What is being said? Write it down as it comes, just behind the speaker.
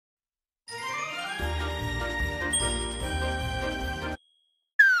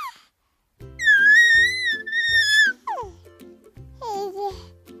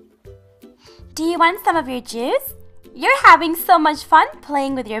Do you want some of your juice? You're having so much fun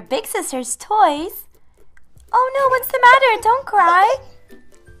playing with your big sister's toys. Oh no, what's the matter? Don't cry.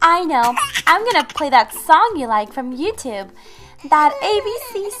 I know. I'm gonna play that song you like from YouTube. That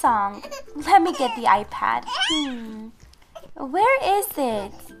ABC song. Let me get the iPad. Where is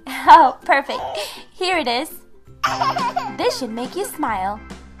it? Oh, perfect. Here it is. This should make you smile.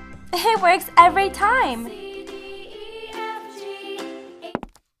 It works every time.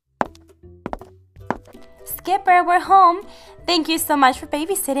 Skipper, we're home. Thank you so much for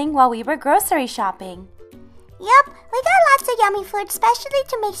babysitting while we were grocery shopping. Yep, we got lots of yummy food, especially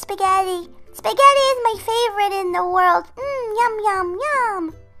to make spaghetti. Spaghetti is my favorite in the world. Yum, yum,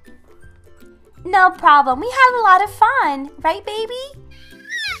 yum. No problem. We had a lot of fun. Right, baby?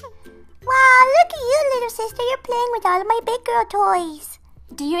 Wow, look at you, little sister. You're playing with all of my big girl toys.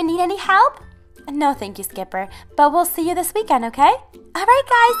 Do you need any help? No, thank you, Skipper. But we'll see you this weekend, okay? All right,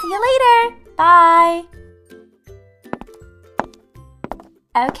 guys. See you later. Bye.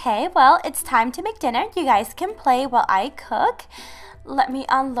 Okay, well, it's time to make dinner. You guys can play while I cook. Let me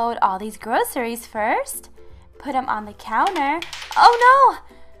unload all these groceries first. Put them on the counter. Oh, no!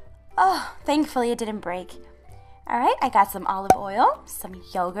 Oh, thankfully it didn't break. All right, I got some olive oil, some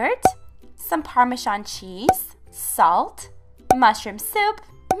yogurt, some Parmesan cheese, salt, mushroom soup,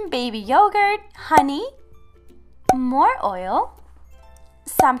 baby yogurt, honey, more oil,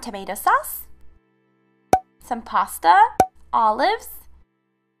 some tomato sauce, some pasta, olives,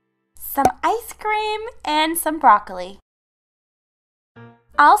 some ice cream, and some broccoli.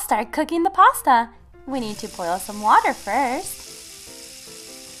 I'll start cooking the pasta. We need to boil some water first.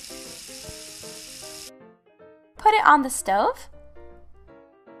 Put it on the stove.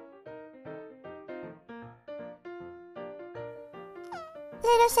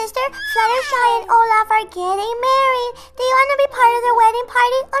 Little sister, Fluttershy and Olaf are getting married. Do you want to be part of the wedding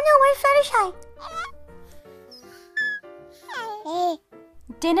party? Oh no, where's Fluttershy? Hey.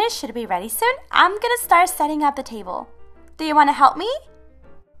 Dinner should be ready soon. I'm gonna start setting up the table. Do you want to help me?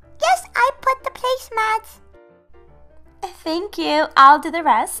 Yes, I put the placemats. Thank you. I'll do the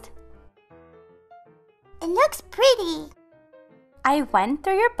rest. It looks pretty. I went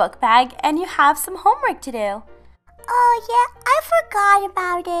through your book bag and you have some homework to do. Oh yeah, I forgot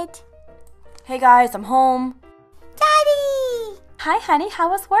about it. Hey guys, I'm home. Daddy! Hi honey, how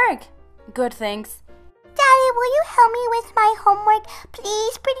was work? Good, thanks. Daddy, will you help me with my homework?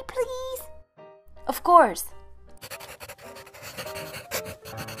 Please, pretty please. Of course.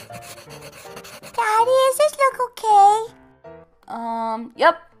 Daddy, does this look okay?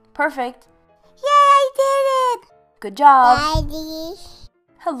 Yep, perfect. Yay, I did it! Good job. Daddy.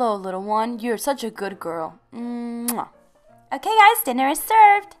 Hello, little one. You're such a good girl. Mwah. Okay, guys, dinner is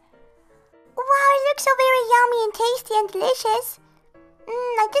served. Wow, it looks so very yummy and tasty and delicious.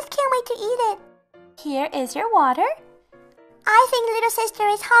 I just can't wait to eat it. Here is your water. I think little sister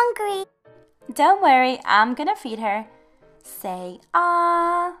is hungry. Don't worry, I'm gonna feed her. Say,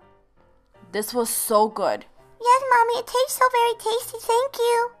 ah. This was so good. Yes, Mommy, it tastes so very tasty. Thank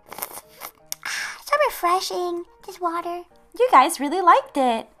you. So refreshing, this water. You guys really liked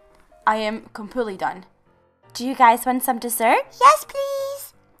it. I am completely done. Do you guys want some dessert? Yes,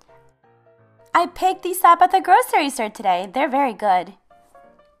 please. I picked these up at the grocery store today. They're very good.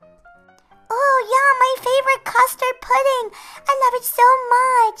 Oh, yeah, my favorite custard pudding. I love it so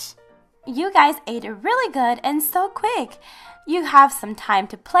much. You guys ate it really good and so quick. You have some time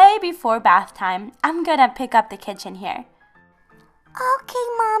to play before bath time. I'm gonna pick up the kitchen here. Okay,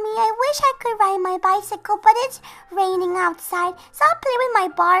 Mommy, I wish I could ride my bicycle, but it's raining outside, so I'll play with my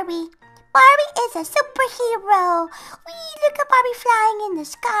Barbie. Barbie is a superhero. Whee, look at Barbie flying in the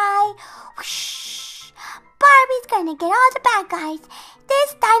sky. Whoosh. Barbie's gonna get all the bad guys.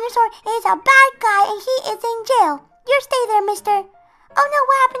 This dinosaur is a bad guy and he is in jail. You stay there, mister. Oh no,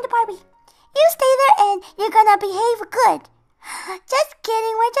 what happened to Barbie? You stay there and you're gonna behave good. Just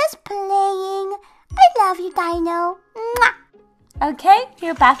kidding, we're just playing. I love you, Dino. Mwah. Okay,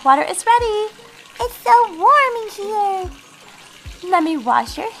 your bath water is ready. It's so warm in here. Let me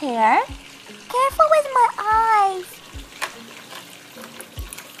wash your hair. Careful with my eyes.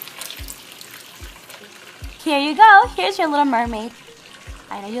 Here you go. Here's your little mermaid.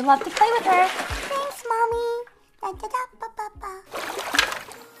 I know you love to play with her. Thanks, Mommy. Da, da, da, ba, ba, ba.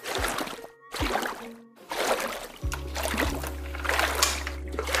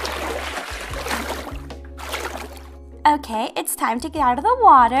 Okay, it's time to get out of the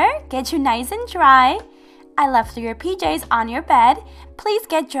water. Get you nice and dry. I left your PJs on your bed. Please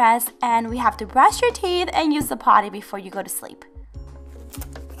get dressed and we have to brush your teeth and use the potty before you go to sleep.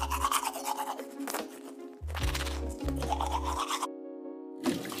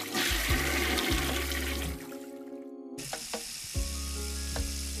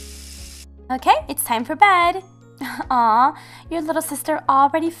 Okay, it's time for bed. Aw, your little sister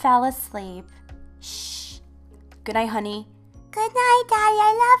already fell asleep. Shh. Good night, honey. Good night, Daddy.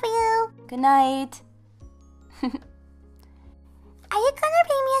 I love you. Good night. Are you gonna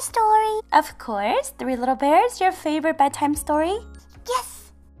read me a story? Of course. Three Little Bears, your favorite bedtime story?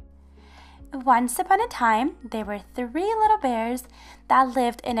 Yes. Once upon a time, there were three little bears that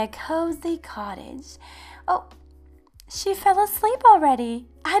lived in a cozy cottage. Oh, she fell asleep already.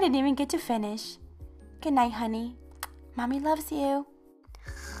 I didn't even get to finish. Good night, honey. Mommy loves you.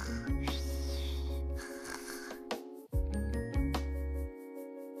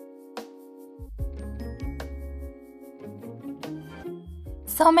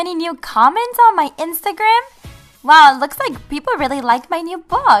 So many new comments on my Instagram. Wow, it looks like people really like my new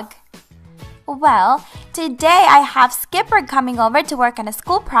book. Well, today I have Skipper coming over to work on a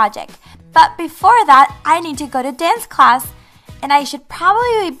school project. But before that, I need to go to dance class. And I should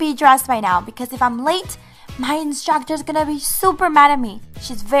probably be dressed by now because if I'm late, my instructor's gonna be super mad at me.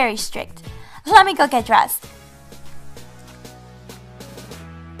 She's very strict. Let me go get dressed.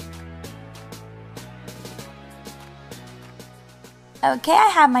 Okay, I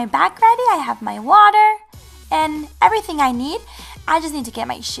have my bag ready, I have my water, and everything I need. I just need to get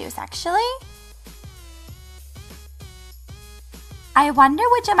my shoes, actually. I wonder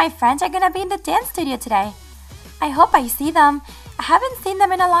which of my friends are gonna be in the dance studio today. I hope I see them. I haven't seen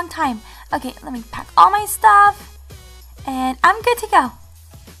them in a long time. Okay, let me pack all my stuff, and I'm good to go.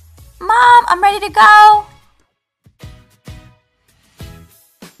 Mom, I'm ready to go.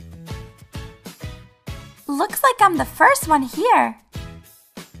 Looks like I'm the first one here.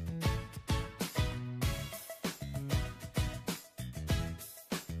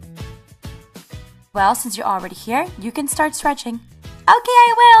 Well, since you're already here, you can start stretching. Okay,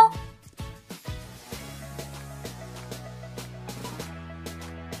 I will.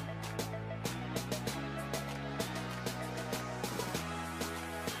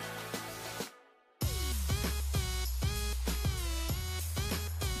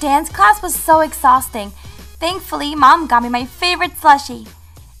 Dance class was so exhausting. Thankfully, Mom got me my favorite slushie.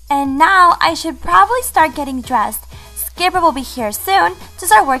 And now I should probably start getting dressed. Skipper will be here soon to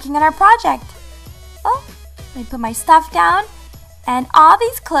start working on our project. Oh, let me put my stuff down. And all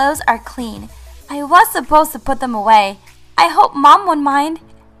these clothes are clean. I was supposed to put them away. I hope Mom won't mind.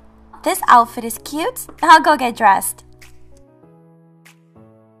 This outfit is cute. I'll go get dressed.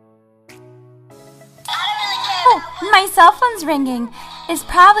 Oh, my cell phone's ringing. It's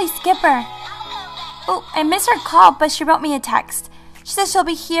probably Skipper. Oh, I missed her call, but she wrote me a text. She says she'll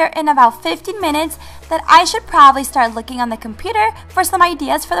be here in about 15 minutes, that I should probably start looking on the computer for some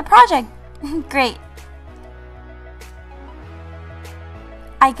ideas for the project. Great.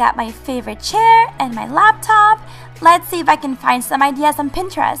 I got my favorite chair and my laptop. Let's see if I can find some ideas on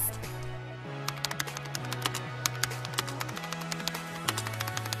Pinterest.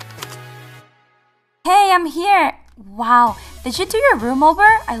 Hey, I'm here. Wow, did you do your room over?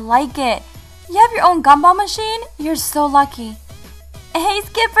 I like it. You have your own gumball machine? You're so lucky. Hey,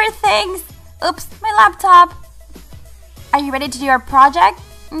 Skipper, thanks. Oops, my laptop. Are you ready to do our project?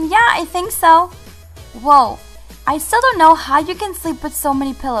 Yeah, I think so. Whoa, I still don't know how you can sleep with so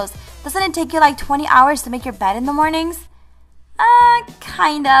many pillows. Doesn't it take you like 20 hours to make your bed in the mornings?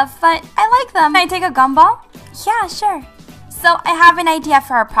 Kind of, but I like them. Can I take a gumball? Yeah, sure. So I have an idea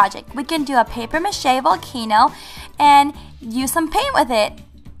for our project. We can do a paper mache volcano and use some paint with it.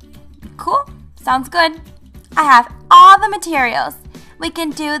 Cool, sounds good. I have all the materials. We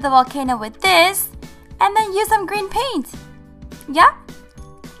can do the volcano with this and then use some green paint. Yeah?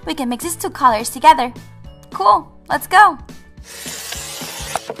 We can mix these two colors together. Cool, let's go.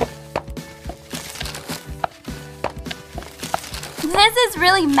 This is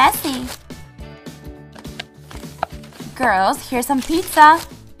really messy. Girls, here's some pizza.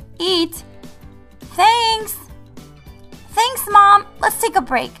 Eat. Thanks. Thanks, Mom. Let's take a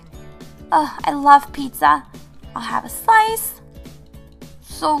break. Oh, I love pizza. I'll have a slice.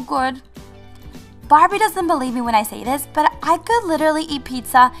 So good. Barbie doesn't believe me when I say this, but I could literally eat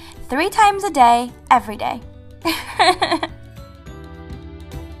pizza 3 times a day, every day.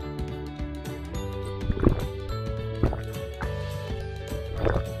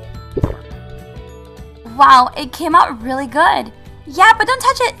 Wow, it came out really good. Yeah, but don't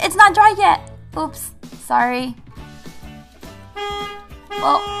touch it. It's not dry yet. Oops, sorry.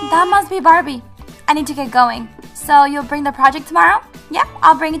 Well, that must be Barbie. I need to get going. So you'll bring the project tomorrow? Yep,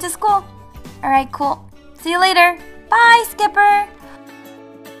 I'll bring it to school. Alright, cool. See you later. Bye, Skipper.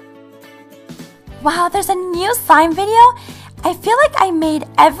 Wow, there's a new slime video. I feel like I made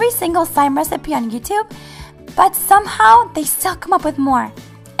every single slime recipe on YouTube, but somehow they still come up with more.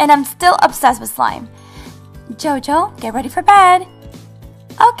 and I'm still obsessed with slime. Jojo, get ready for bed.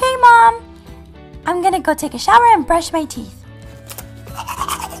 Okay, Mom. I'm gonna go take a shower and brush my teeth.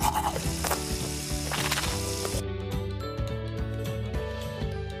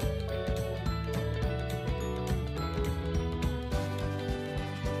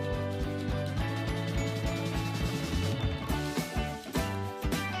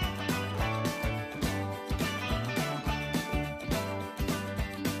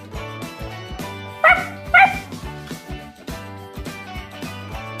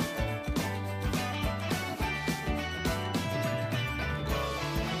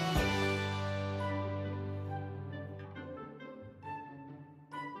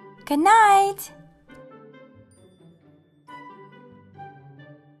 Good night.